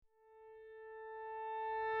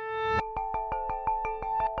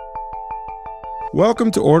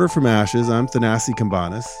Welcome to Order from Ashes. I'm Thanasi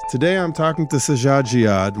Kambanis. Today I'm talking to Sajjad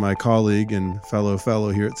Jihad, my colleague and fellow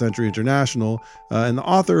here at Century International, and the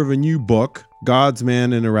author of a new book, God's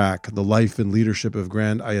Man in Iraq, The Life and Leadership of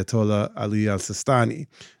Grand Ayatollah Ali al-Sistani,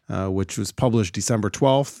 which was published December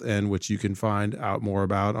 12th and which you can find out more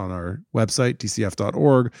about on our website,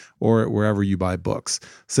 tcf.org, or wherever you buy books.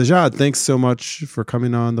 Sajjad, thanks so much for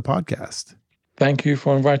coming on the podcast. Thank you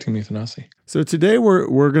for inviting me, Thanasi. So today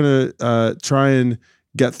we're going to try and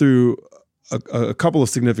get through a couple of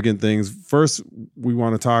significant things. First, we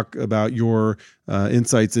want to talk about your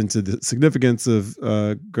insights into the significance of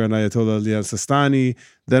Grand Ayatollah Ali al-Sistani.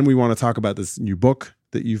 Then we want to talk about this new book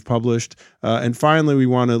that you've published. And finally, we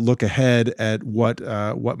want to look ahead at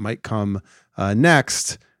what might come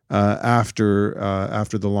next after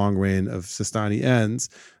the long reign of Sistani ends.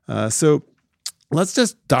 So let's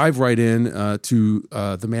just dive right in to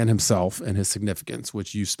the man himself and his significance,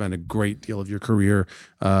 which you spent a great deal of your career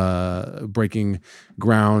breaking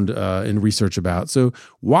ground in research about. So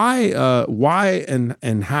why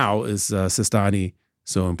and how is Sistani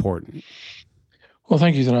so important? Well,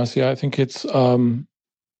 thank you, Thanasi. I think it's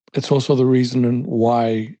also the reason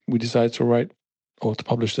why we decided to write or to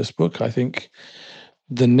publish this book. I think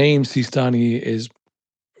the name Sistani is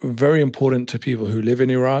very important to people who live in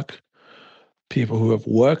Iraq, people who have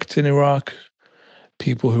worked in Iraq,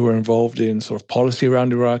 people who are involved in sort of policy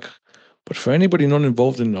around Iraq. But for anybody not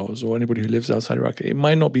involved in those or anybody who lives outside Iraq, it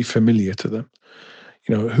might not be familiar to them.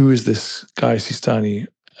 You know, who is this guy Sistani?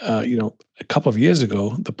 A couple of years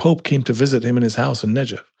ago, the Pope came to visit him in his house in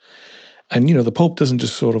Najaf. And, the Pope doesn't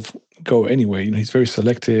just sort of go anywhere. He's very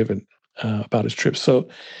selective and about his trips. So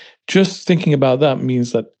just thinking about that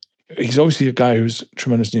means that he's obviously a guy who's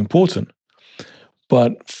tremendously important.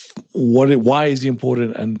 But why is he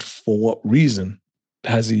important, and for what reason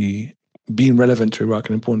has he been relevant to Iraq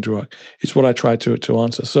and important to Iraq? It's what I try to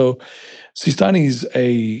answer. So Sistani is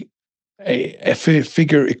a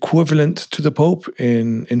figure equivalent to the Pope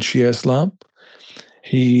in Shia Islam.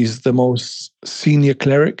 He's the most senior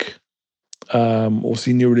cleric or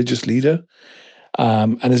senior religious leader,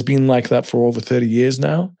 and has been like that for over 30 years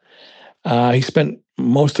now. He spent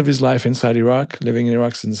most of his life inside Iraq, living in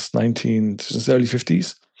Iraq since the early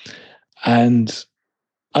 50s. And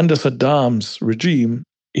under Saddam's regime,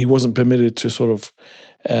 he wasn't permitted to sort of,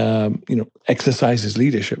 exercise his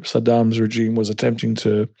leadership. Saddam's regime was attempting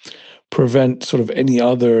to prevent sort of any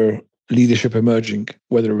other leadership emerging,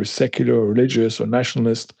 whether it was secular or religious or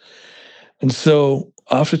nationalist. And so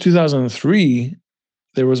after 2003,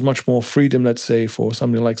 there was much more freedom, let's say, for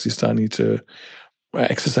somebody like Sistani to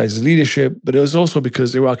exercise his leadership, but it was also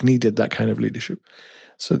because Iraq needed that kind of leadership.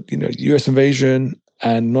 So, US invasion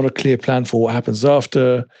and not a clear plan for what happens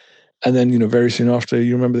after. And then, very soon after,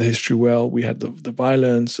 you remember the history well, we had the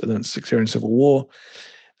violence and then sectarian civil war.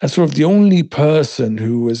 And sort of the only person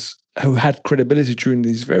who had credibility during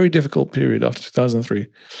this very difficult period after 2003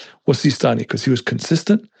 was Sistani, because he was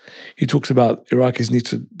consistent. He talks about Iraqis need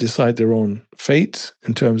to decide their own fate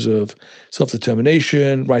in terms of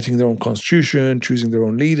self-determination, writing their own constitution, choosing their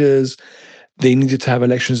own leaders. They needed to have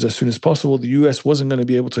elections as soon as possible. The US wasn't going to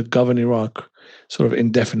be able to govern Iraq sort of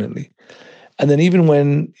indefinitely. And then even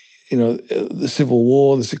when, the civil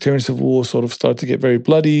war, the sectarian civil war sort of started to get very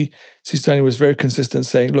bloody, Sistani was very consistent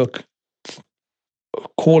saying, look,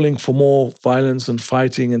 calling for more violence and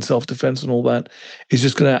fighting and self-defense and all that is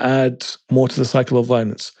just going to add more to the cycle of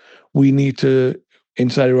violence. We need to,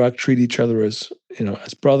 inside Iraq, treat each other as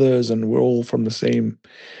brothers, and we're all from the same,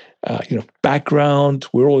 background.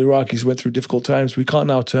 We're all Iraqis, went through difficult times. We can't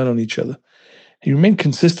now turn on each other. He remained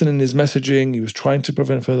consistent in his messaging. He was trying to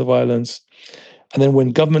prevent further violence. And then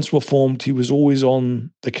when governments were formed, he was always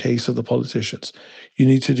on the case of the politicians. You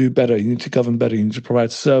need to do better. You need to govern better. You need to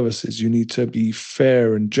provide services. You need to be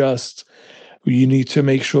fair and just. You need to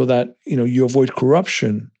make sure that, you avoid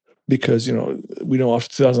corruption, because, we know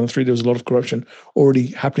after 2003, there was a lot of corruption already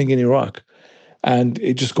happening in Iraq. And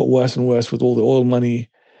it just got worse and worse with all the oil money.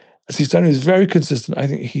 Sistani is very consistent. I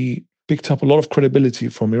think he picked up a lot of credibility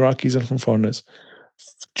from Iraqis and from foreigners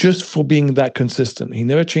just for being that consistent. He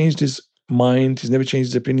never changed his mind. He's never changed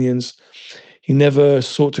his opinions. He never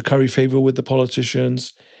sought to curry favor with the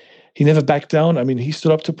politicians. He never backed down. I mean, he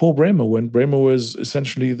stood up to Paul Bremer when Bremer was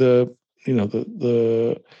essentially the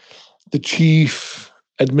chief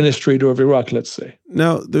administrator of Iraq, let's say.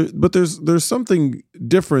 Now, there's something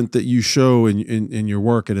different that you show in your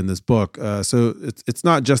work and in this book. So it's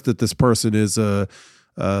not just that this person is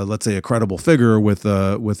let's say a credible figure with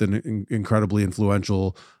an incredibly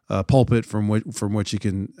influential pulpit from which he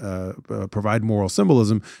can provide moral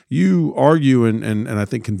symbolism. You argue and I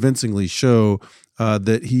think convincingly show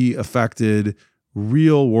that he affected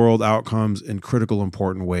real world outcomes in critical,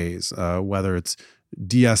 important ways, whether it's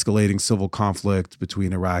de-escalating civil conflict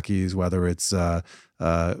between Iraqis, whether it's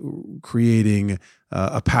creating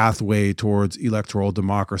a pathway towards electoral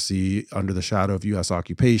democracy under the shadow of U.S.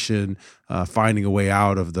 occupation, finding a way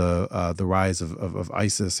out of the rise of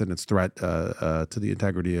ISIS and its threat to the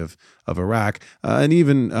integrity of Iraq, and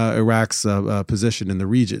even Iraq's position in the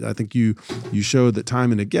region. I think you showed that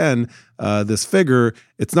time and again, this figure,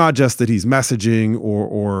 it's not just that he's messaging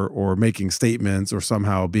or making statements or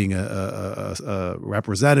somehow being a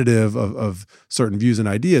representative of certain views and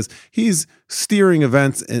ideas. He's steering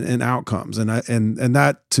events and outcomes, and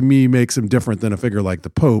that to me makes him different than a figure like the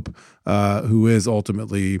Pope, who is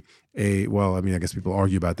ultimately I guess people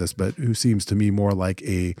argue about this, but who seems to me more like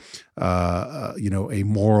a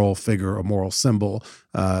moral figure, a moral symbol.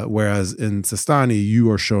 Whereas in Sistani,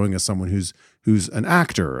 you are showing us someone who's an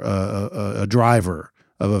actor, a driver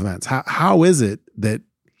of events. How is it that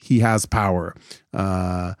he has power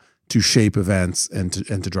to shape events and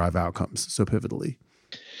to drive outcomes so pivotally?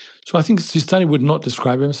 So I think Sistani would not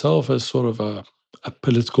describe himself as sort of a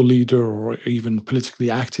political leader or even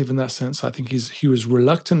politically active in that sense. I think he was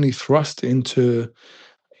reluctantly thrust into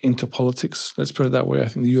politics. Let's put it that way. I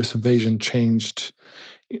think the U.S. invasion changed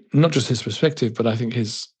not just his perspective, but I think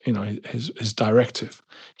his directive.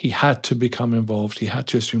 He had to become involved. He had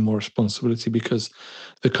to assume more responsibility because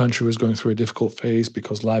the country was going through a difficult phase,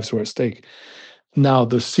 because lives were at stake. Now,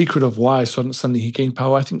 the secret of why suddenly he gained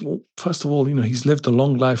power, I think, well, first of all, he's lived a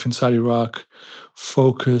long life inside Iraq,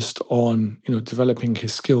 focused on, developing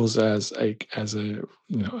his skills as a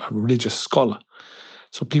religious scholar.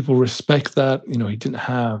 So people respect that. He didn't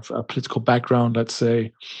have a political background, let's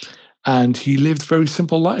say, and he lived very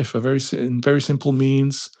simple life, in very simple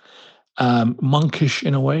means, monkish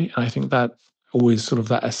in a way. And I think that always sort of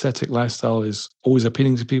that ascetic lifestyle is always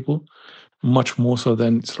appealing to people, much more so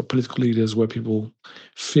than sort of political leaders where people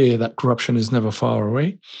fear that corruption is never far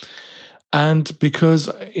away. And because,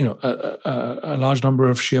 a large number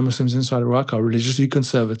of Shia Muslims inside Iraq are religiously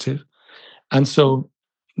conservative. And so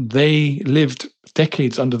they lived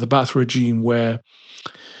decades under the Ba'ath regime where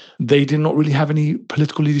they did not really have any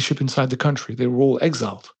political leadership inside the country. They were all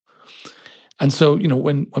exiled. And so,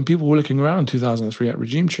 when people were looking around in 2003 at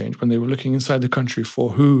regime change, when they were looking inside the country for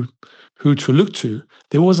who to look to,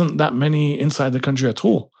 there wasn't that many inside the country at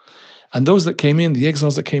all. And those that came in, the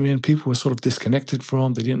exiles that came in, people were sort of disconnected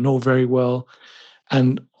from, they didn't know very well.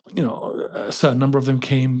 And, a certain number of them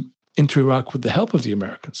came into Iraq with the help of the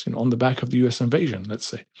Americans, on the back of the US invasion, let's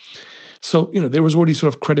say. So, there was already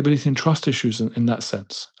sort of credibility and trust issues in that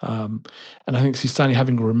sense. And I think Sistani,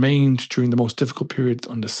 having remained during the most difficult period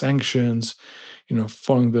under sanctions,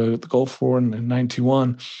 following the Gulf War in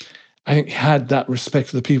 91, I think had that respect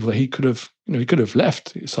for the people that he could have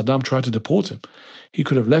left. Saddam tried to deport him. He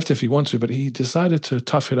could have left if he wanted to, but he decided to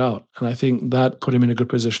tough it out. And I think that put him in a good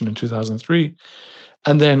position in 2003.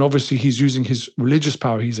 And then obviously he's using his religious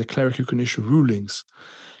power. He's a cleric who can issue rulings.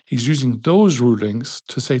 He's using those rulings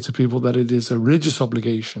to say to people that it is a religious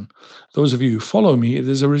obligation. Those of you who follow me, it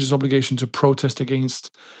is a religious obligation to protest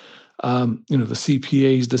against, the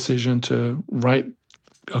CPA's decision to write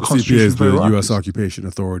a constitution. CPA is for the Iraq. U.S. Occupation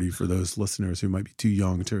Authority, for those listeners who might be too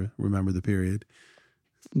young to remember the period.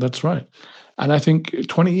 That's right. And I think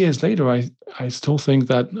 20 years later, I still think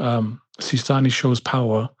that Sistani shows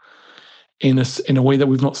power in a way that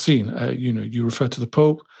we've not seen. You refer to the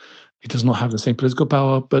Pope. He does not have the same political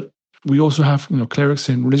power, but we also have clerics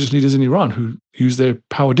and religious leaders in Iran who use their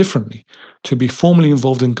power differently to be formally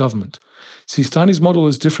involved in government. Sistani's model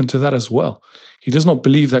is different to that as well. He does not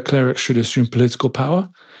believe that clerics should assume political power.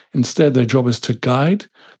 Instead, their job is to guide,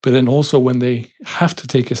 but then also when they have to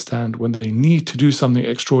take a stand, when they need to do something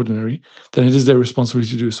extraordinary, then it is their responsibility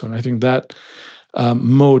to do so. And I think that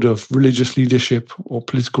mode of religious leadership or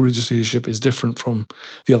political religious leadership is different from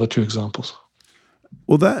the other two examples.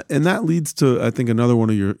 Well, that leads to, I think, another one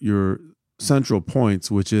of your central points,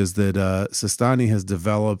 which is that Sistani has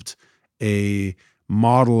developed a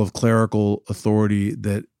model of clerical authority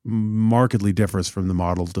that markedly differs from the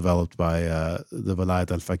model developed by the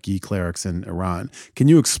Walayat al-Faqih clerics in Iran. Can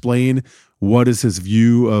you explain what is his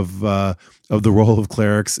view of the role of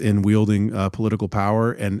clerics in wielding political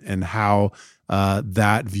power, and how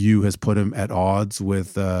that view has put him at odds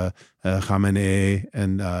with Khamenei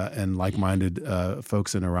and like-minded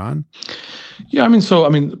folks in Iran? Yeah,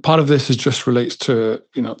 part of this just relates to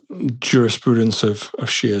jurisprudence of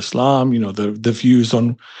Shia Islam. The views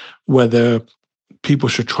on whether people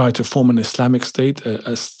should try to form an Islamic state,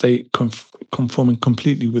 a state conforming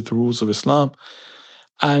completely with the rules of Islam.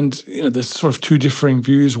 And there's sort of two differing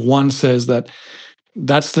views. One says that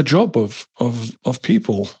that's the job of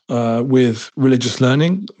people with religious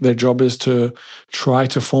learning. Their job is to try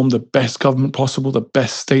to form the best government possible, the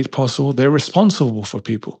best state possible. They're responsible for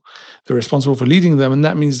people. They're responsible for leading them, and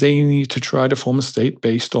that means they need to try to form a state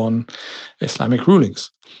based on Islamic rulings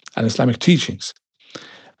and Islamic teachings.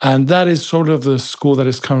 And that is sort of the school that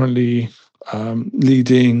is currently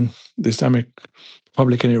leading the Islamic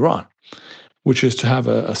Republic in Iran, which is to have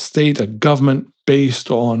a state, a government based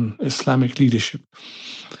on Islamic leadership.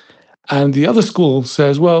 And the other school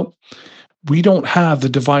says, well, we don't have the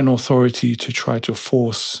divine authority to try to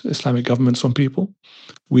force Islamic governments on people.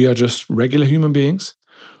 We are just regular human beings.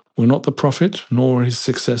 We're not the prophet, nor his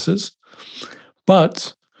successors.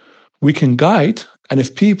 But we can guide. And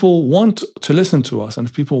if people want to listen to us and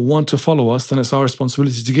if people want to follow us, then it's our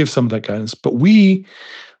responsibility to give some of that guidance. But we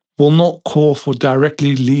will not call for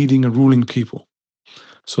directly leading and ruling people.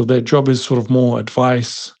 So their job is sort of more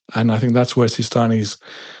advice. And I think that's where Sistani's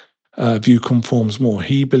view conforms more.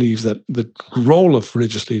 He believes that the role of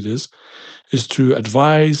religious leaders is to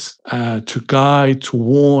advise, to guide, to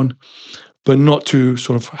warn, but not to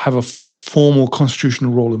sort of have a formal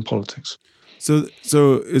constitutional role in politics.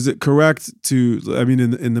 So is it correct to? I mean,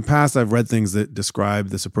 in the past, I've read things that describe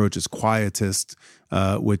this approach as quietist,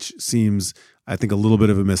 which seems, I think, a little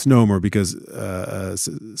bit of a misnomer because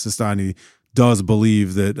Sistani does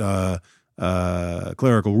believe that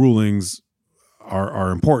clerical rulings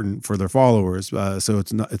are important for their followers. So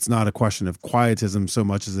it's not a question of quietism so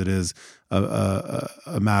much as it is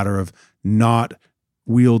a matter of not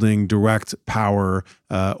wielding direct power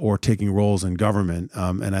or taking roles in government.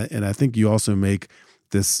 And I think you also make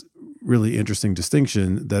this really interesting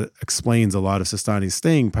distinction that explains a lot of Sistani's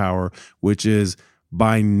staying power, which is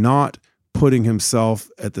by not putting himself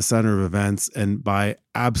at the center of events and by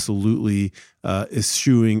absolutely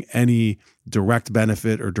eschewing any direct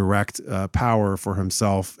benefit or direct power for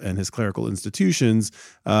himself and his clerical institutions,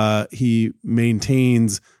 he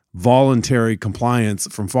maintains voluntary compliance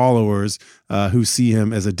from followers who see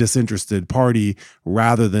him as a disinterested party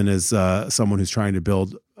rather than as someone who's trying to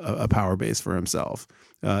build a power base for himself.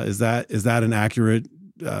 Is that an accurate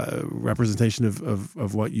representation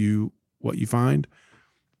of what you find?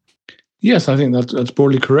 Yes, I think that's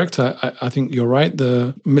broadly correct. I think you're right.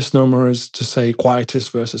 The misnomer is to say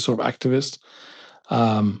quietist versus sort of activist.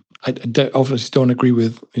 I obviously don't agree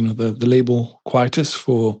with the label quietist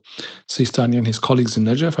for Sistani and his colleagues in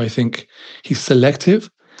Najaf. I think he's selective,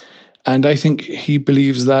 and I think he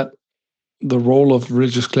believes that the role of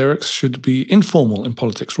religious clerics should be informal in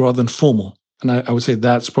politics rather than formal. And I would say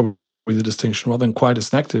that's probably the distinction. Rather than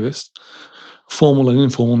quietist and activist, formal and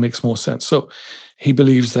informal makes more sense. So he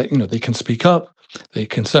believes that they can speak up, they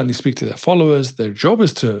can certainly speak to their followers. Their job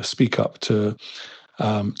is to speak up, to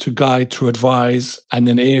guide, to advise, and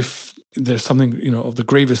then if there's something of the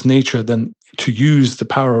gravest nature, then to use the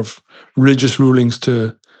power of religious rulings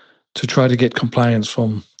to try to get compliance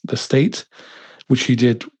from the state, which he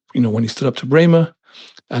did when he stood up to Brema,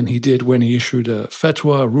 and he did when he issued a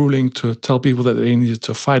fatwa, a ruling to tell people that they needed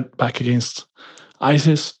to fight back against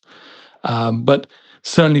ISIS. But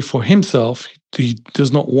certainly for himself, he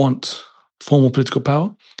does not want formal political power.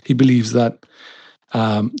 He believes that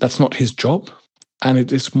that's not his job, and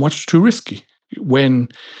it is much too risky. When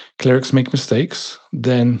clerics make mistakes,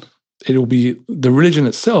 then it will be the religion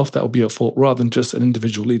itself that will be at fault rather than just an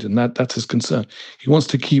individual leader. And that's his concern. He wants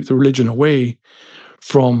to keep the religion away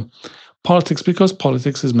from politics because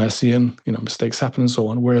politics is messy and mistakes happen and so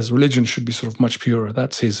on, whereas religion should be sort of much purer.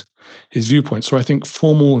 That's his viewpoint. So I think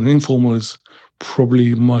formal and informal is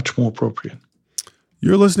probably much more appropriate.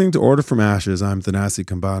 You're listening to Order from Ashes. I'm Thanasi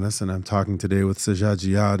Kambanis, and I'm talking today with Sajjad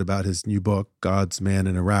Jihad about his new book, God's Man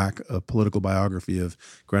in Iraq, a political biography of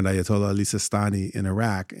Grand Ayatollah Ali Sistani in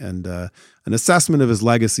Iraq, and an assessment of his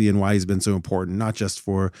legacy and why he's been so important, not just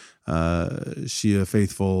for Shia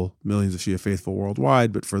faithful, millions of Shia faithful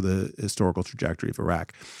worldwide, but for the historical trajectory of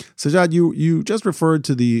Iraq. Sajjad, you just referred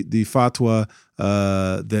to the fatwa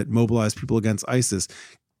that mobilized people against ISIS.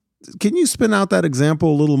 Can you spin out that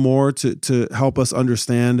example a little more to help us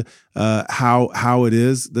understand how it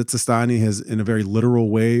is that Sistani has, in a very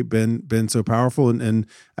literal way, been so powerful? And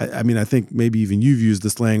I mean, I think maybe even you've used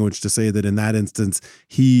this language to say that in that instance,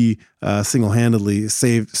 he single-handedly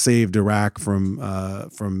saved Iraq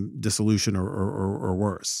from dissolution or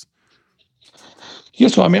worse. Yeah,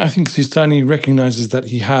 so I mean, I think Sistani recognizes that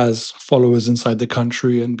he has followers inside the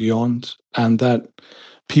country and beyond, and that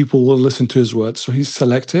people will listen to his words. So he's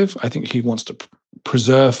selective. I think he wants to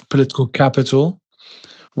preserve political capital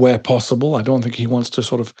where possible. I don't think he wants to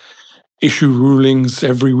sort of issue rulings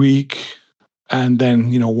every week and then,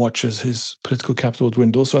 watches his political capital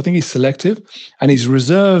dwindle. So I think he's selective, and he's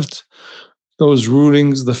reserved those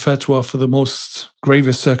rulings, the fatwa, for the most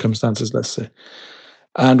gravest circumstances, let's say.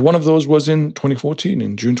 And one of those was in 2014.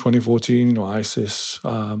 In June 2014, ISIS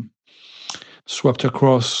swept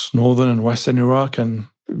across northern and western Iraq, and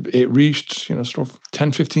it reached, sort of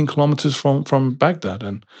 10, 15 kilometers from Baghdad.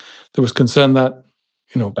 And there was concern that,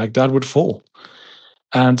 Baghdad would fall.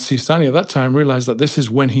 And Sistani at that time realized that this is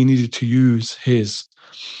when he needed to use his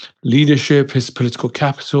leadership, his political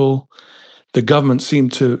capital. The government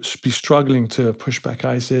seemed to be struggling to push back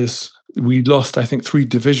ISIS. We lost, I think, 3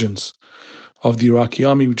 divisions of the Iraqi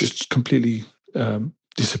army, which just completely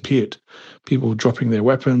disappeared. People dropping their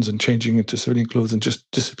weapons and changing into civilian clothes and just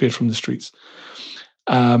disappeared from the streets.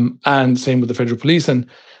 And same with the federal police. And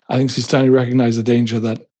I think Sistani recognized the danger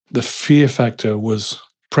that the fear factor was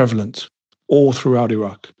prevalent all throughout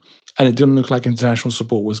Iraq. And it didn't look like international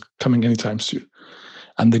support was coming anytime soon.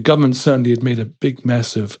 And the government certainly had made a big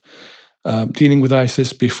mess of dealing with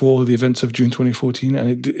ISIS before the events of June 2014,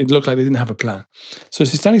 and it looked like they didn't have a plan. So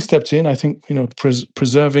Sistani stepped in. I think,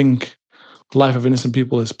 preserving the life of innocent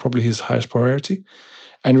people is probably his highest priority,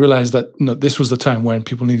 and realized that this was the time when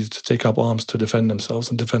people needed to take up arms to defend themselves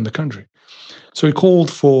and defend the country. So he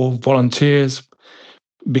called for volunteers.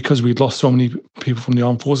 Because we'd lost so many people from the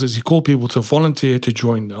armed forces, he called people to volunteer to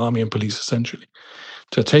join the army and police, essentially,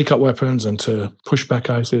 to take up weapons and to push back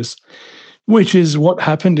ISIS, which is what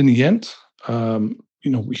happened in the end.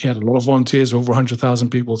 We had a lot of volunteers, over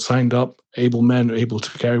 100,000 people signed up, able men, able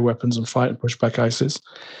to carry weapons and fight and push back ISIS.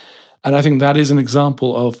 And I think that is an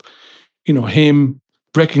example of, him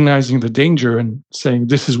recognizing the danger and saying,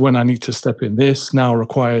 this is when I need to step in. This now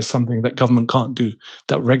requires something that government can't do,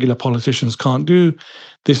 that regular politicians can't do.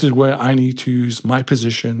 This is where I need to use my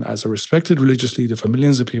position as a respected religious leader for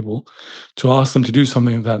millions of people to ask them to do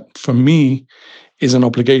something that, for me, is an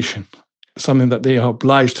obligation, something that they are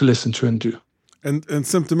obliged to listen to and do. And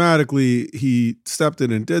symptomatically, he stepped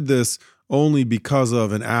in and did this only because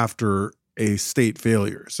of and after a state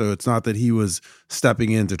failure. So it's not that he was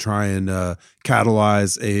stepping in to try and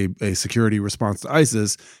catalyze a security response to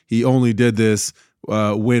ISIS. He only did this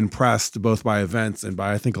when pressed both by events and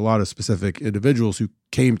by, I think, a lot of specific individuals who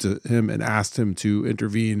came to him and asked him to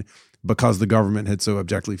intervene because the government had so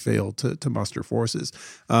abjectly failed to muster forces.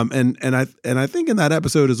 And I think in that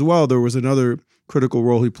episode as well, there was another critical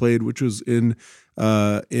role he played, which was in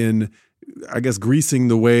I guess greasing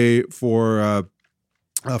the way for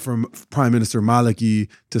from Prime Minister Maliki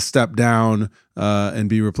to step down and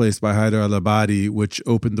be replaced by Haider al-Abadi, which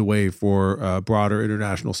opened the way for broader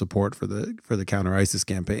international support for the counter-ISIS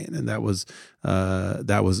campaign. And that was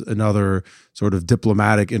another sort of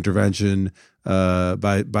diplomatic intervention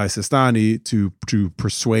by Sistani to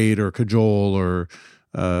persuade or cajole or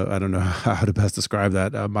I don't know how to best describe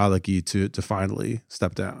that, Maliki to finally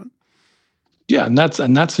step down. Yeah, and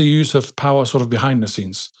that's a use of power sort of behind the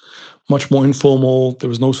scenes, much more informal. There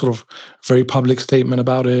was no sort of very public statement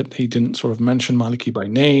about it. He didn't sort of mention Maliki by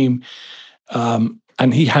name,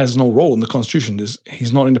 and he has no role in the constitution.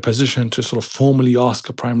 He's not in a position to sort of formally ask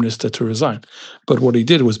a prime minister to resign. But what he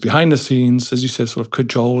did was behind the scenes, as you said, sort of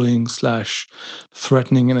cajoling /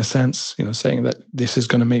 threatening in a sense, saying that this is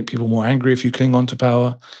going to make people more angry if you cling on to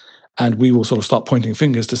power. And we will sort of start pointing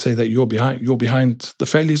fingers to say that you're behind the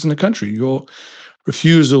failures in the country. Your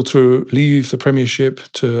refusal to leave the premiership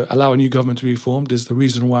to allow a new government to be formed is the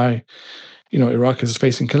reason why, Iraq is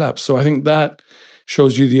facing collapse. So I think that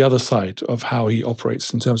shows you the other side of how he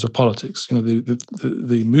operates in terms of politics.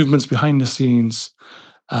 The movements behind the scenes,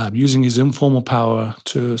 using his informal power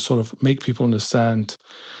to sort of make people understand,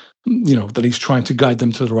 that he's trying to guide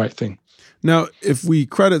them to the right thing. Now, if we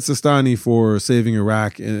credit Sistani for saving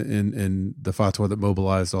Iraq in the fatwa that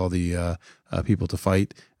mobilized all the people to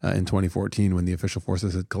fight in 2014 when the official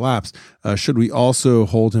forces had collapsed, should we also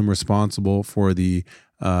hold him responsible for the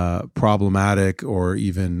problematic or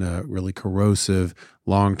even really corrosive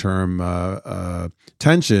long-term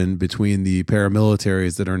tension between the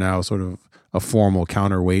paramilitaries that are now sort of a formal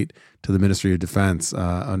counterweight to the Ministry of Defense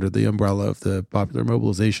under the umbrella of the Popular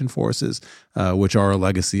Mobilization Forces, which are a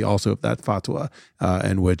legacy also of that fatwa,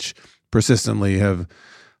 and which persistently have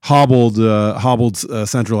hobbled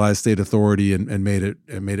centralized state authority and made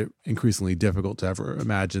it increasingly difficult to ever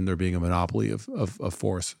imagine there being a monopoly of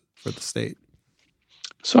force for the state.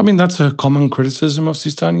 So, I mean, that's a common criticism of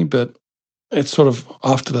Sistani, but it's sort of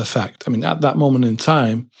after the fact. I mean, at that moment in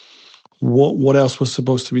time, what else was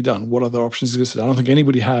supposed to be done? What other options existed? I don't think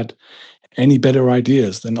anybody had any better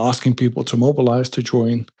ideas than asking people to mobilize to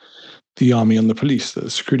join the army and the police, the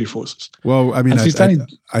security forces. Well, I mean, And Sistani,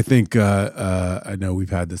 I think I know we've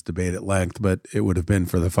had this debate at length, but it would have been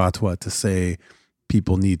for the fatwa to say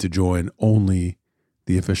people need to join only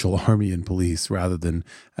the official army and police rather than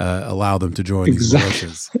allow them to join these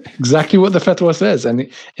militias. Exactly what the fatwa says.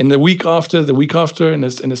 And in the week after, in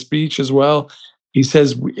a speech as well, he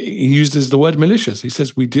says, he uses the word militias. He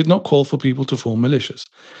says, we did not call for people to form militias.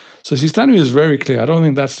 So Sistani is very clear. I don't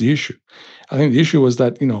think that's the issue. I think the issue was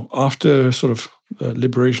that, after sort of the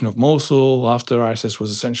liberation of Mosul, after ISIS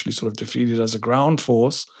was essentially sort of defeated as a ground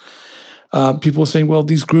force, people were saying, well,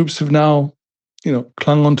 these groups have now,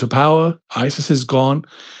 clung on to power. ISIS is gone.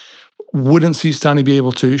 Wouldn't Sistani be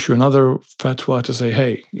able to issue another fatwa to say,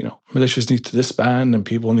 hey, militias need to disband and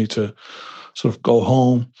people need to sort of go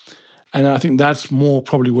home? And I think that's more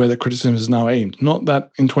probably where the criticism is now aimed. Not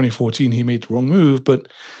that in 2014 he made the wrong move, but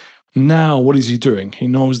now what is he doing? He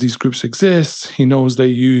knows these groups exist. He knows they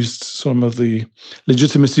used some of the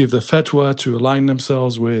legitimacy of the fatwa to align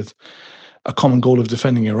themselves with a common goal of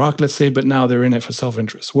defending Iraq, let's say, but now they're in it for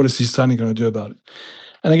self-interest. What is Sistani going to do about it?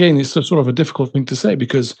 And again, it's a sort of a difficult thing to say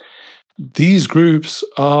because these groups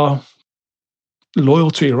are loyal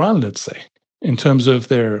to Iran, let's say, in terms of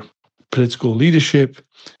their political leadership,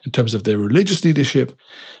 in terms of their religious leadership.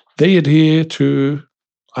 They adhere to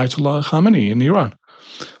Ayatollah Khamenei in Iran.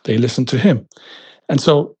 They listen to him. And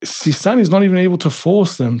so Sistani is not even able to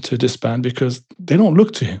force them to disband because they don't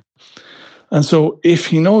look to him. And so if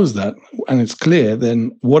he knows that, and it's clear,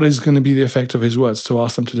 then what is going to be the effect of his words to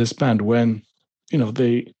ask them to disband when,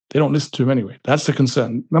 they don't listen to him anyway? That's the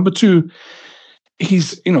concern. Number two,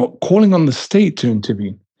 he's, calling on the state to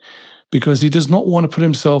intervene because he does not want to put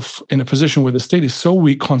himself in a position where the state is so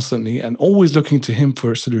weak constantly and always looking to him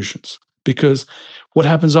for solutions. Because what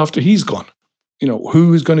happens after he's gone?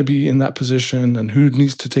 Who is going to be in that position and who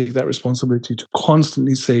needs to take that responsibility to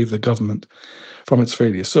constantly save the government from its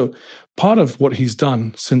failure? So part of what he's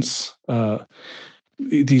done since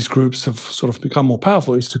these groups have sort of become more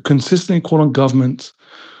powerful is to consistently call on government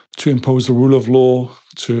to impose the rule of law,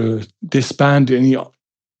 to disband any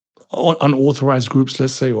unauthorized groups,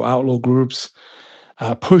 let's say, or outlaw groups,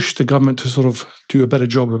 push the government to sort of do a better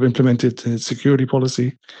job of implementing its security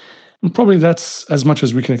policy. And probably that's as much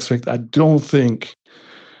as we can expect. I don't think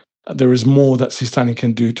there is more that Sistani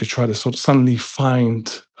can do to try to sort of suddenly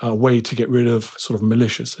find a way to get rid of sort of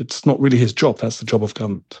militias. It's not really his job. That's the job of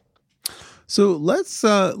government. So let's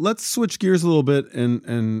switch gears a little bit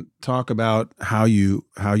and talk about how you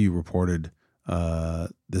reported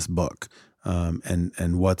this book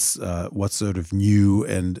and what's sort of new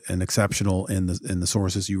and exceptional in the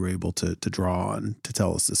sources you were able to draw on to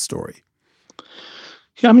tell us this story.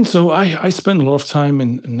 Yeah, I mean, so I spent a lot of time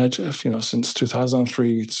in Najaf, since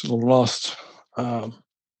 2003. It's the last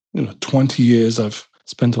 20 years. I've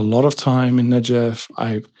spent a lot of time in Najaf.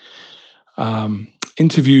 I've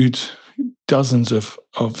interviewed dozens of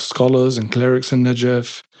scholars and clerics in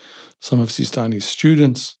Najaf, some of Sistani's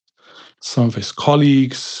students, some of his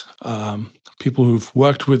colleagues, people who've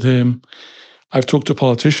worked with him. I've talked to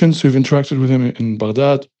politicians who've interacted with him in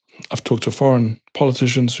Baghdad. I've talked to foreign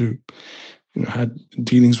politicians who had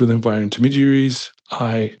dealings with him via intermediaries.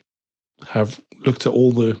 I have looked at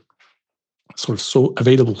all the sort of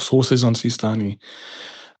available sources on Sistani.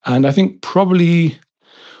 And I think probably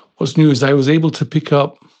what's new is I was able to pick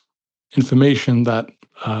up information that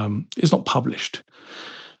is not published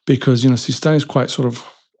because, Sistani is quite sort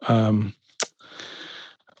of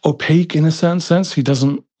opaque in a certain sense. He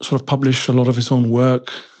doesn't sort of publish a lot of his own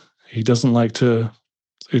work. He doesn't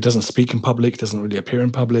speak in public, doesn't really appear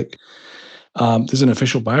in public. There's an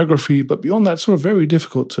official biography, but beyond that, it's sort of very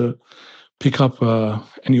difficult to pick up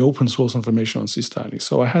any open source information on Sistani.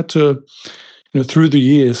 So I had to, through the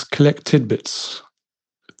years, collect tidbits,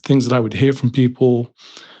 things that I would hear from people,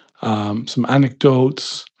 some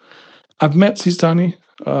anecdotes. I've met Sistani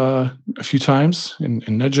a few times in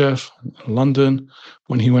Najaf, in London,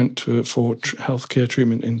 when he went for healthcare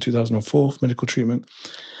treatment in 2004, medical treatment.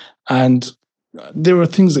 And there are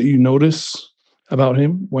things that you notice about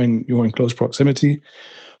him when you're in close proximity,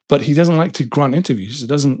 but he doesn't like to grant interviews. He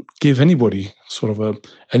doesn't give anybody sort of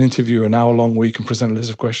an interview an hour long where you can present a list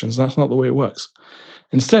of questions. That's not the way it works.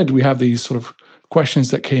 Instead, we have these sort of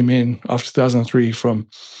questions that came in after 2003 from,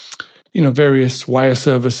 various wire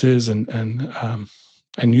services and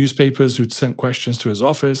newspapers who'd sent questions to his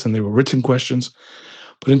office, and they were written questions.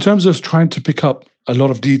 But in terms of trying to pick up a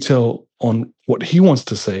lot of detail on what he wants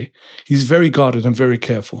to say, he's very guarded and very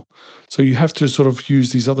careful. So you have to sort of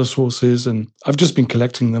use these other sources, and I've just been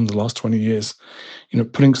collecting them the last 20 years,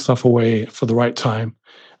 putting stuff away for the right time.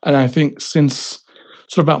 And I think since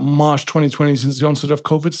sort of about March 2020, since the onset of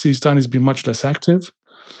COVID, Sistani's been much less active.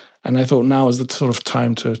 And I thought now is the sort of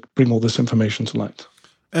time to bring all this information to light.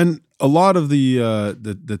 And a lot of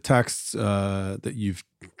the texts that you've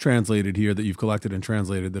translated here, that you've collected and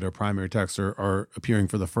translated, that are primary texts, are appearing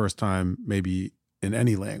for the first time, maybe in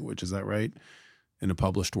any language. Is that right? In a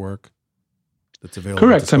published work that's available.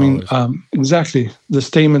 Correct. I mean, exactly. The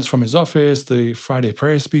statements from his office, the Friday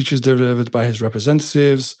prayer speeches delivered by his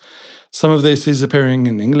representatives. Some of this is appearing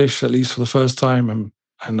in English, at least for the first time.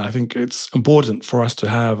 And I think it's important for us to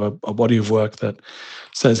have a body of work that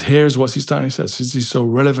says, here's what Sistani says. This is so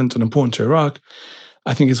relevant and important to Iraq.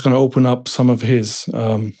 I think it's going to open up some of his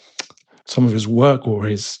work or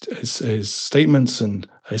his statements and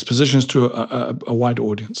his positions to a wider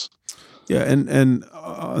audience. Yeah, and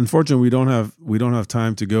unfortunately, we don't have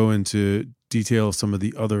time to go into detail of some of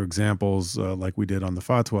the other examples like we did on the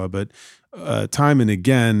fatwa, but time and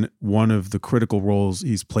again, one of the critical roles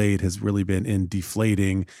he's played has really been in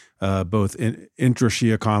deflating both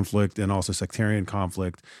intra-Shia conflict and also sectarian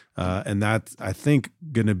conflict, and that's, I think,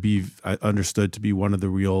 going to be understood to be one of the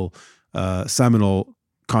real seminal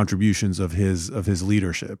contributions of his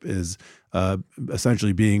leadership, is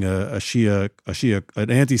essentially being an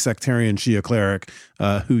anti-sectarian Shia cleric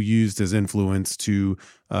who used his influence to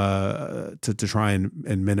try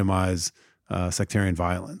and minimize sectarian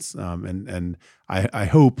violence. And I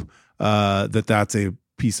hope that that's a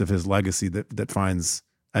piece of his legacy that finds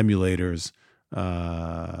emulators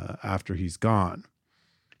after he's gone.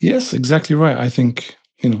 Yes, exactly right. I think,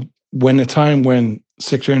 when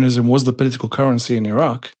sectarianism was the political currency in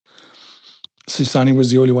Iraq, Sistani was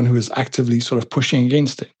the only one who was actively sort of pushing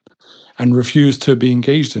against it and refused to be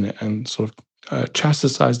engaged in it, and sort of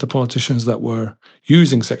chastised the politicians that were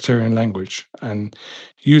using sectarian language and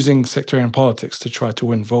using sectarian politics to try to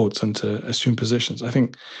win votes and to assume positions. I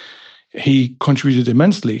think he contributed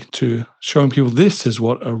immensely to showing people this is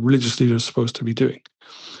what a religious leader is supposed to be doing.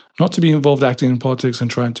 Not to be involved acting in politics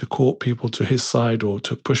and trying to court people to his side or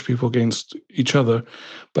to push people against each other,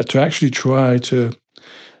 but to actually try to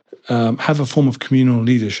have a form of communal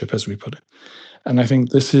leadership, as we put it. And I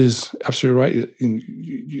think this is absolutely right.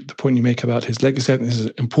 The point you make about his legacy, I think this is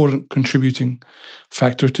an important contributing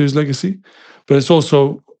factor to his legacy. But it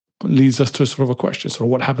also leads us to sort of a question. So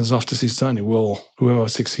what happens after Sistani? Will whoever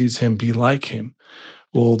succeeds him be like him?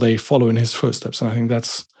 Will they follow in his footsteps? And I think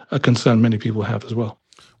that's a concern many people have as well.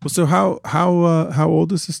 Well, so how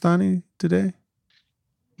old is Sistani today?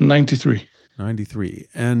 93. 93.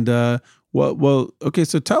 And okay.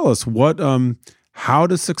 So tell us how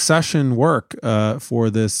does succession work for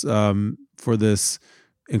this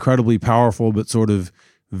incredibly powerful but sort of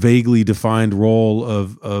vaguely defined role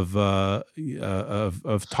of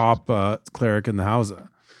top cleric in the Hausa?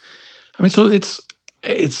 I mean, so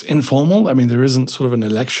it's informal. I mean, there isn't sort of an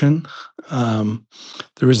election.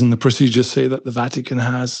 There isn't the procedure, say, that the Vatican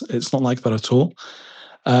has. It's not like that at all.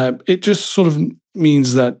 It just sort of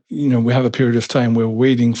means that, we have a period of time where we're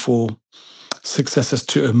waiting for successors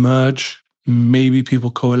to emerge. Maybe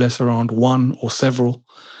people coalesce around one or several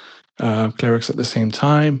clerics at the same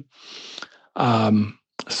time.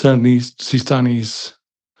 Certainly, Sistani's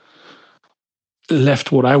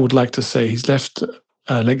left what I would like to say. He's left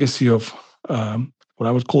a legacy of what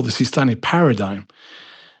I would call the Sistani paradigm.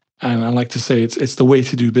 And I like to say it's the way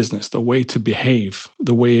to do business, the way to behave,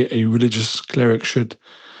 the way a religious cleric should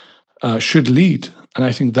lead. And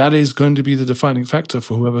I think that is going to be the defining factor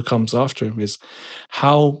for whoever comes after him, is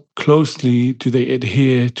how closely do they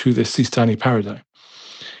adhere to the Sistani paradigm?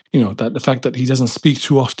 That the fact that he doesn't speak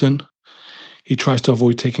too often, he tries to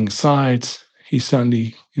avoid taking sides. He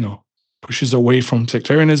certainly, pushes away from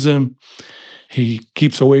sectarianism. He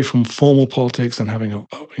keeps away from formal politics and having a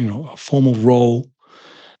formal role,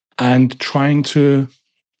 and trying to,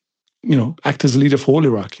 act as a leader for all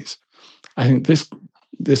Iraqis. I think this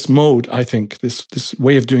mode, this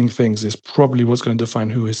way of doing things is probably what's going to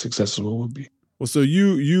define who his successor will be. Well, so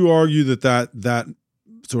you argue that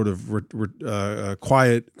sort of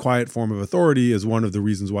quiet form of authority is one of the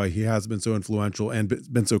reasons why he has been so influential and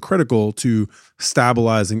been so critical to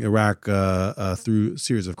stabilizing Iraq through a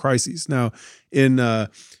series of crises. Now, in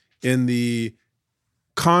the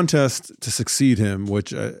contest to succeed him,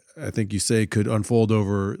 which I think you say could unfold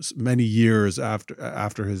over many years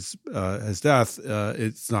after his death,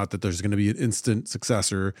 it's not that there's going to be an instant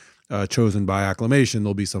successor chosen by acclamation.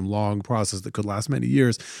 There'll be some long process that could last many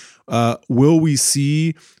years. Will we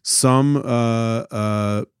see some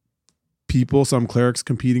people, some clerics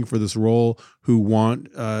competing for this role who want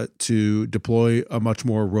to deploy a much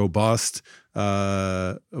more robust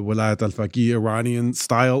Walayat al-Faqih Iranian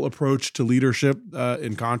style approach to leadership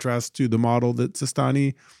in contrast to the model that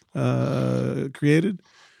Sistani created?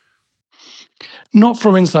 Not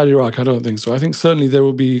from inside Iraq, I don't think so. I think certainly there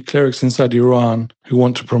will be clerics inside Iran who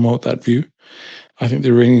want to promote that view. I think the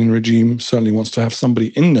Iranian regime certainly wants to have somebody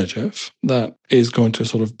in Najaf that is going to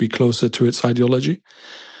sort of be closer to its ideology.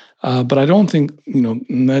 But I don't think,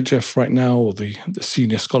 Najaf right now, or the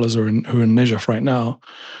senior scholars who are in Najaf right now,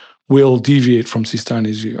 will deviate from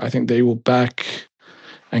Sistani's view. I think they will back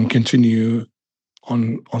and continue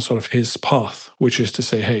on sort of his path, which is to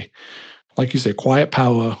say, hey, like you say, quiet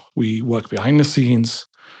power, we work behind the scenes.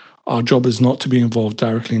 Our job is not to be involved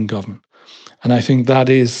directly in government. And I think that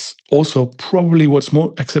is also probably what's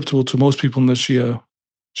more acceptable to most people in the Shia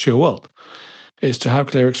world, is to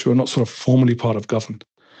have clerics who are not sort of formally part of government.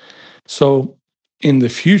 So in the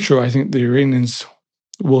future, I think the Iranians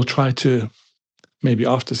will try to, maybe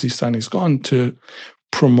after Sistani's gone, to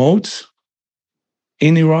promote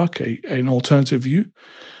in Iraq an alternative view.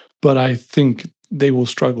 But I think they will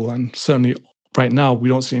struggle. And certainly right now, we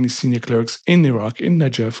don't see any senior clerics in Iraq, in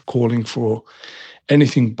Najaf, calling for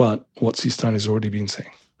anything but what Sistani has already been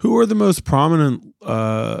saying. Who are the most prominent,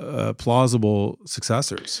 plausible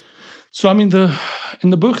successors? So, I mean, in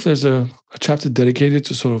the book, there's a chapter dedicated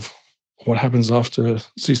to sort of what happens after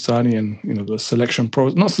Sistani and, the selection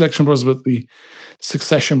process, not selection process, but the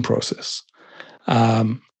succession process.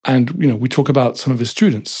 And, we talk about some of his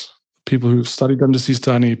students, people who've studied under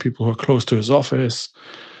Sistani, people who are close to his office,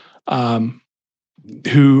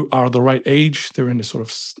 who are the right age. They're in the sort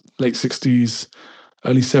of late 60s,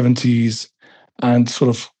 early 70s, and sort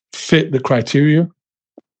of fit the criteria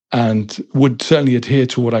and would certainly adhere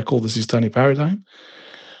to what I call the Sistani paradigm.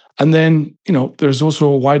 And then, there's also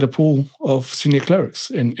a wider pool of senior clerics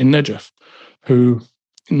in Najaf who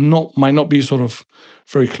might not be sort of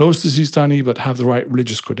very close to Sistani, but have the right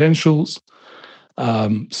religious credentials,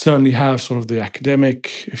 certainly have sort of the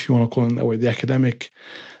academic, if you want to call it that way, the academic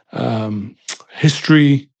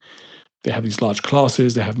history. They have these large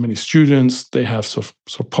classes, they have many students, they have sort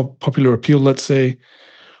of popular appeal, let's say.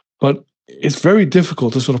 But it's very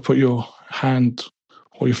difficult to sort of put your hand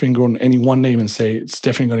or your finger on any one name and say it's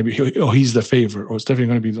definitely going to be, or he's the favorite, or it's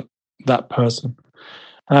definitely going to be that person.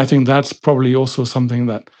 And I think that's probably also something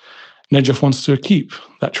that Najaf wants to keep,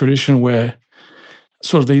 that tradition where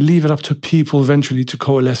sort of they leave it up to people eventually to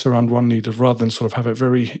coalesce around one leader rather than sort of have a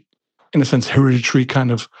very, in a sense, hereditary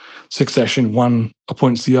kind of succession. One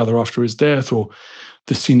appoints the other after his death, or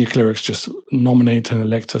the senior clerics just nominate and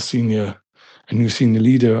elect a new senior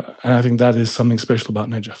leader. And I think that is something special about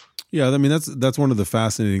Najaf. Yeah, I mean that's one of the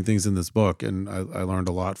fascinating things in this book, and I learned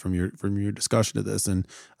a lot from your discussion of this. And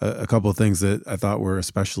a couple of things that I thought were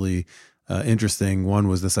especially interesting. One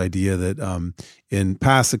was this idea that in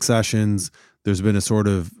past successions, there's been a sort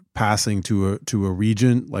of passing to a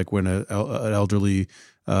regent, like when an elderly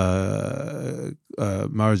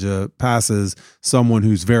Marja passes, someone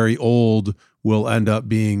who's very old will end up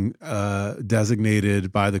being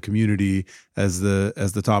designated by the community as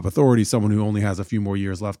the top authority, someone who only has a few more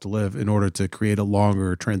years left to live, in order to create a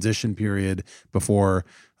longer transition period before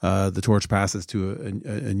the torch passes to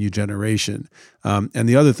a new generation. And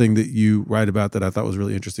the other thing that you write about that I thought was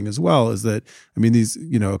really interesting as well is that, I mean, these,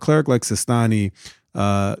 a cleric like Sistani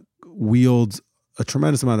wields a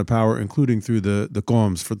tremendous amount of power, including through the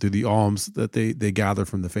qawms, through the alms that they gather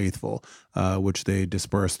from the faithful, which they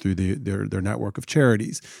disperse through their network of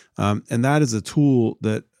charities. And that is a tool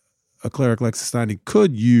that a cleric like Sistani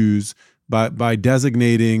could use by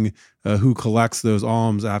designating who collects those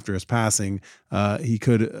alms after his passing. He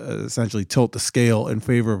could essentially tilt the scale in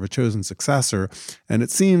favor of a chosen successor. And it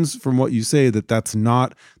seems from what you say that that's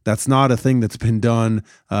not a thing that's been done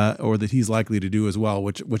or that he's likely to do as well,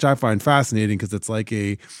 which I find fascinating, because it's like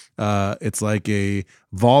a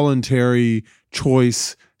voluntary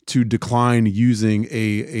choice to decline using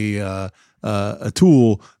a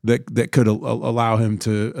tool that could allow him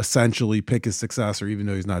to essentially pick his successor, even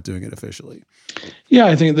though he's not doing it officially. Yeah,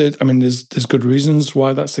 I think that, there's good reasons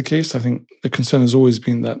why that's the case. I think the concern has always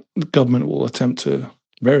been that the government will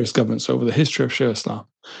various governments over the history of Shia Islam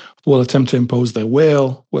will attempt to impose their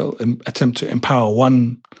will attempt to empower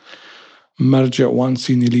one marja, one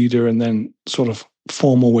senior leader, and then sort of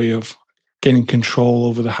form a way of gaining control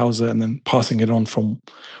over the hawza and then passing it on from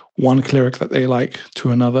one cleric that they like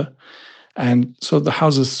to another. And so the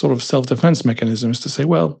hawza's sort of self-defense mechanism is to say,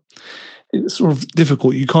 well, it's sort of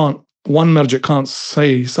difficult. One marja can't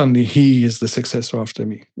say suddenly he is the successor after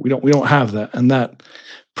me. We don't have that. And that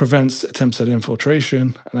prevents attempts at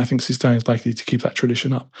infiltration. And I think Sistani is likely to keep that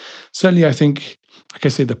tradition up. Certainly, I think, like I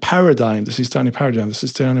say, the Sistani paradigm, the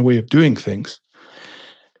Sistani way of doing things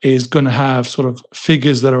is going to have sort of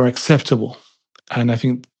figures that are acceptable. And I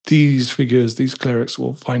think these figures, these clerics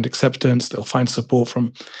will find acceptance. They'll find support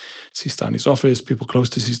from Sistani's office, people close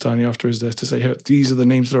to Sistani after his death, to say, hey, these are the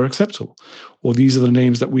names that are acceptable, or these are the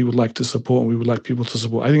names that we would like to support and we would like people to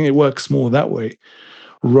support. I think it works more that way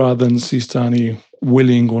rather than Sistani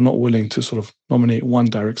willing or not willing to sort of nominate one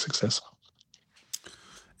direct successor.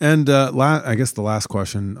 And I guess the last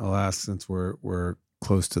question I'll ask, since we're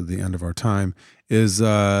close to the end of our time, is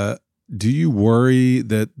do you worry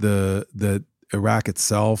that Iraq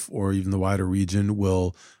itself or even the wider region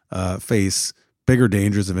will face bigger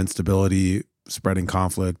dangers of instability, spreading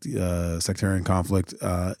conflict, sectarian conflict,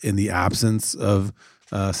 in the absence of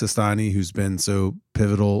Sistani, who's been so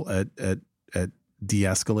pivotal at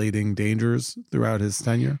de-escalating dangers throughout his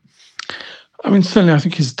tenure? I mean, certainly I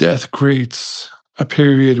think his death creates a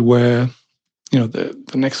period where, the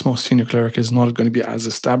next most senior cleric is not going to be as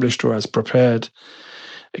established or as prepared.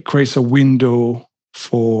 It creates a window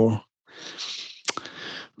for,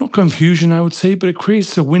 not confusion, I would say, but it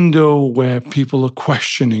creates a window where people are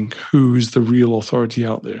questioning who is the real authority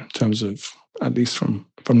out there in terms of, at least from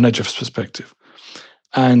Najaf's perspective.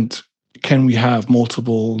 And can we have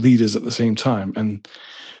multiple leaders at the same time? And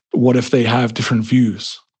what if they have different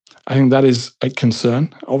views? I think that is a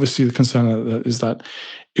concern. Obviously, the concern is that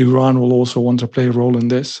Iran will also want to play a role in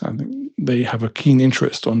this. I think they have a keen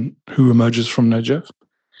interest on who emerges from Najaf.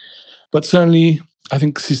 But certainly, I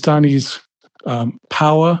think Sistani's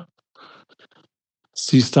power,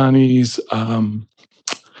 Sistani's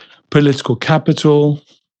political capital,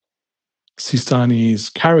 Sistani's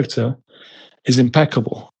character is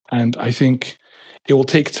impeccable. And I think it will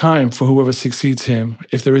take time for whoever succeeds him,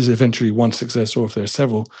 if there is eventually one successor or if there are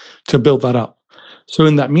several, to build that up. So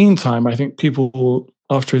in that meantime, I think people will,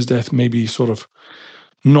 after his death, may be sort of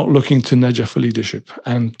not looking to Najaf for leadership.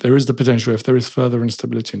 And there is the potential, if there is further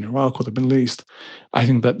instability in Iraq or the Middle East, I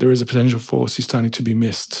think that there is a potential for Sistani to be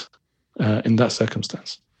missed in that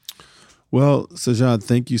circumstance. Well, Sajjad,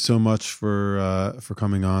 thank you so much for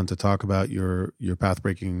coming on to talk about your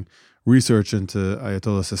path-breaking research into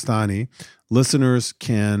Ayatollah Sistani. Listeners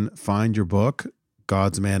can find your book,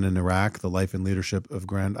 God's Man in Iraq, The Life and Leadership of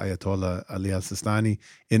Grand Ayatollah Ali al-Sistani,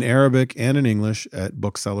 in Arabic and in English at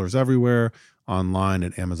booksellers everywhere, online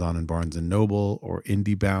at Amazon and Barnes & Noble or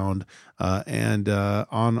IndieBound, and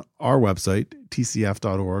on our website,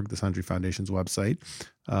 tcf.org, the Century Foundation's website.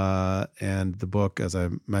 And the book, as I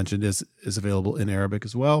mentioned, is available in Arabic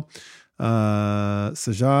as well.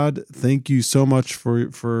 Sajjad, thank you so much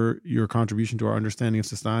for your contribution to our understanding of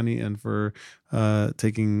Sistani and for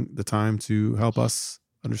taking the time to help us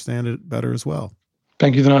understand it better as well.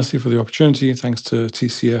 Thank you, Thanasi, for the opportunity. Thanks to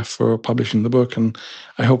TCF for publishing the book. And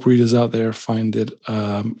I hope readers out there find it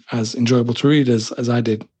as enjoyable to read as I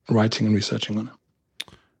did writing and researching on it.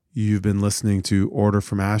 You've been listening to Order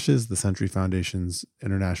from Ashes, the Century Foundation's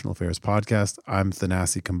International Affairs podcast. I'm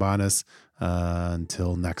Thanasi Kambanis.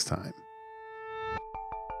 Until next time.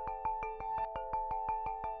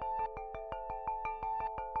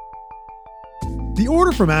 The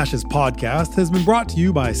Order from Ashes podcast has been brought to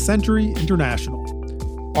you by Century International.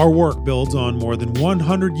 Our work builds on more than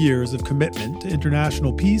 100 years of commitment to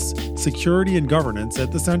international peace, security, and governance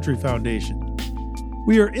at the Century Foundation.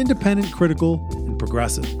 We are independent, critical, and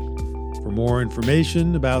progressive. For more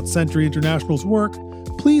information about Century International's work,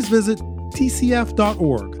 please visit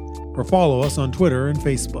tcf.org or follow us on Twitter and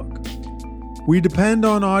Facebook. We depend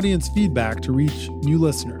on audience feedback to reach new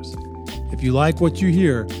listeners. If you like what you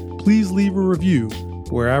hear, please leave a review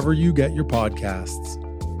wherever you get your podcasts.